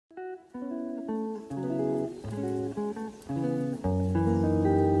So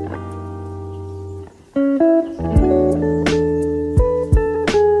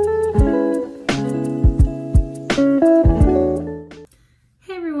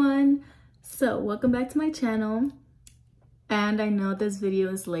welcome back to my channel, and I know this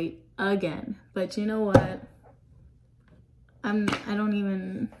video is late again, but you know what, I'm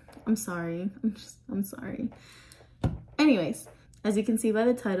sorry. I'm sorry. Anyways, as you can see by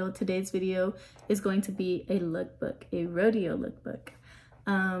the title, today's video is going to be a lookbook, a rodeo lookbook,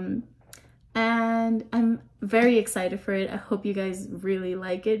 and I'm very excited for it. I hope you guys really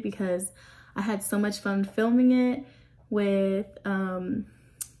like it because I had so much fun filming it with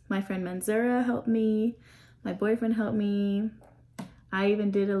my friend Manzura helped me, my boyfriend helped me. I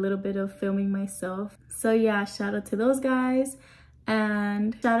even did a little bit of filming myself. So yeah, shout out to those guys,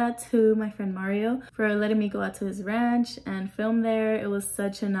 and shout out to my friend Mario for letting me go out to his ranch and film there. It was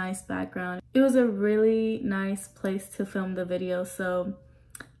such a nice background. It was a really nice place to film the video, so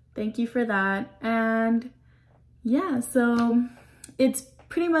thank you for that. And yeah, so it's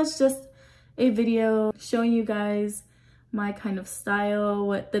pretty much just a video showing you guys my kind of style,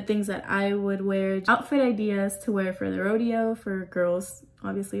 what the things that I would wear, outfit ideas to wear for the rodeo, for girls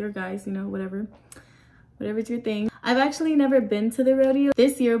obviously, or guys, you know, whatever's your thing. I've actually never been to the rodeo.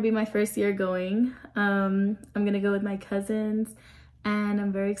 This year will be my first year going. I'm gonna go with my cousins, and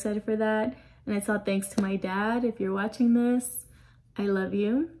I'm very excited for that. And it's all thanks to my dad. If you're watching this, I love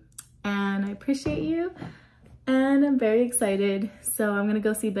you and I appreciate you, and I'm very excited. So I'm gonna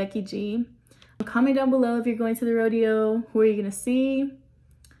go see Becky G. Comment down below if you're going to the rodeo, who are you gonna see,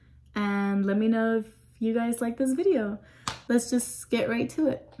 and let me know if you guys like this video. Let's just get right to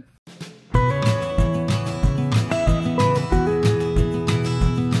it.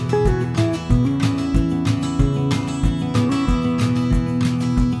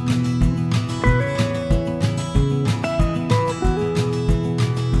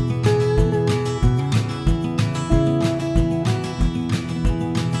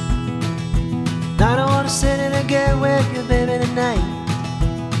 With you, baby, tonight.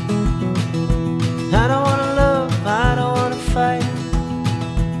 I don't wanna love, I don't wanna fight.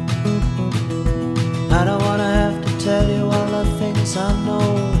 I don't wanna have to tell you all the things I know.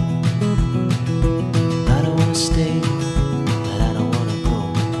 I don't wanna stay, but I don't wanna go.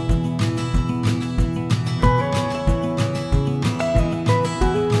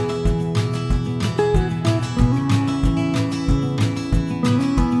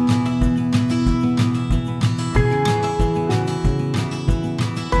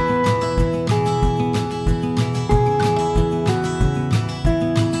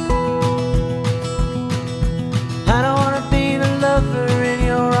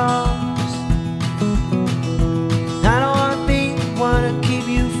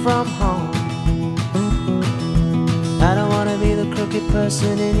 From home, I don't wanna be the crooked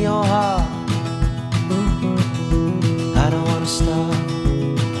person in your heart. I don't wanna start,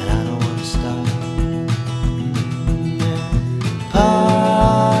 but I don't wanna start.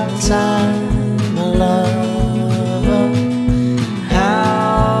 Part-time love,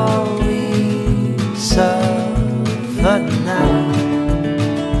 how we suffer now.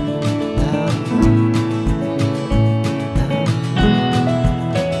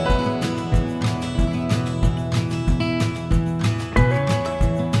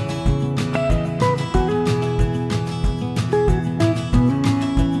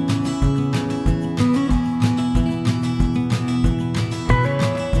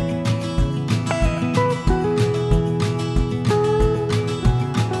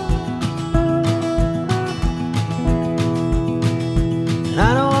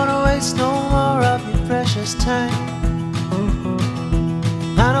 Time.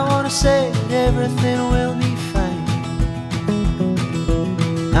 I don't wanna say that everything will be fine.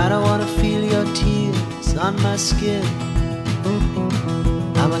 I don't wanna feel your tears on my skin.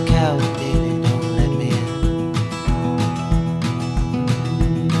 I'm a coward, baby, don't let me in.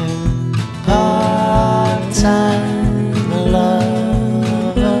 Part-time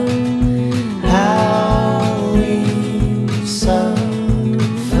love, how we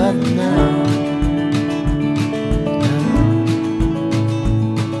suffer now.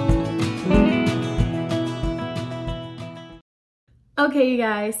 Okay, you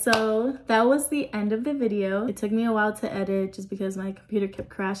guys, so that was the end of the video. It took me a while to edit just because my computer kept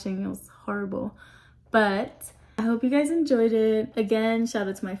crashing. It was horrible, but I hope you guys enjoyed it. Again, shout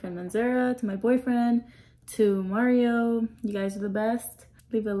out to my friend Manzura, to my boyfriend, to Mario. You guys are the best.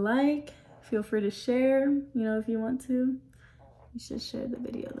 Leave a like, feel free to share, you know, if you want to. You should share the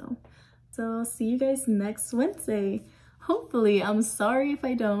video though. So I'll see you guys next Wednesday. Hopefully, I'm sorry if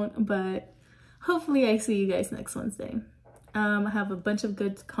I don't, but hopefully I see you guys next Wednesday. I have a bunch of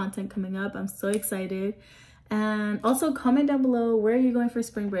good content coming up. I'm so excited. And also comment down below, where are you going for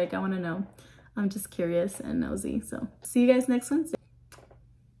spring break? I want to know. I'm just curious and nosy. So see you guys next Wednesday.